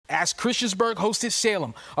as Christiansburg hosted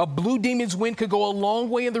Salem. A Blue Demons win could go a long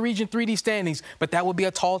way in the Region 3D standings, but that would be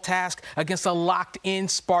a tall task against a locked-in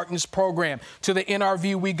Spartans program. To the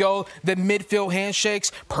NRV we go, the midfield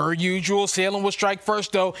handshakes. Per usual, Salem will strike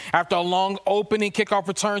first, though, after a long opening kickoff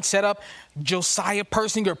return set up. Josiah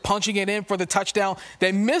Persinger punching it in for the touchdown.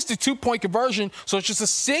 They missed the two-point conversion, so it's just a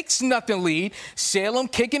 6-0 lead. Salem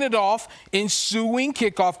kicking it off. Ensuing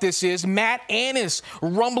kickoff this is. Matt Annis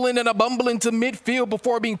rumbling and a bumbling to midfield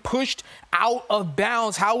before being pushed out of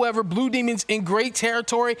bounds. However, Blue Demons in great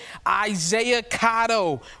territory. Isaiah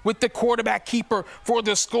Cotto with the quarterback keeper for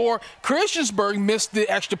the score. Christiansburg missed the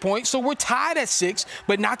extra point, so we're tied at 6,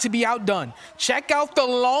 but not to be outdone. Check out the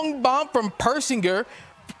long bomb from Persinger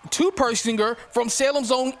to Persinger from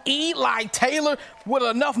Salem's own Eli Taylor with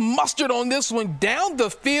enough mustard on this one down the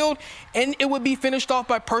field, and it would be finished off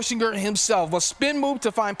by Persinger himself. A spin move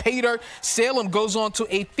to find pay dirt. Salem goes on to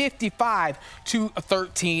a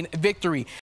 55-13 victory.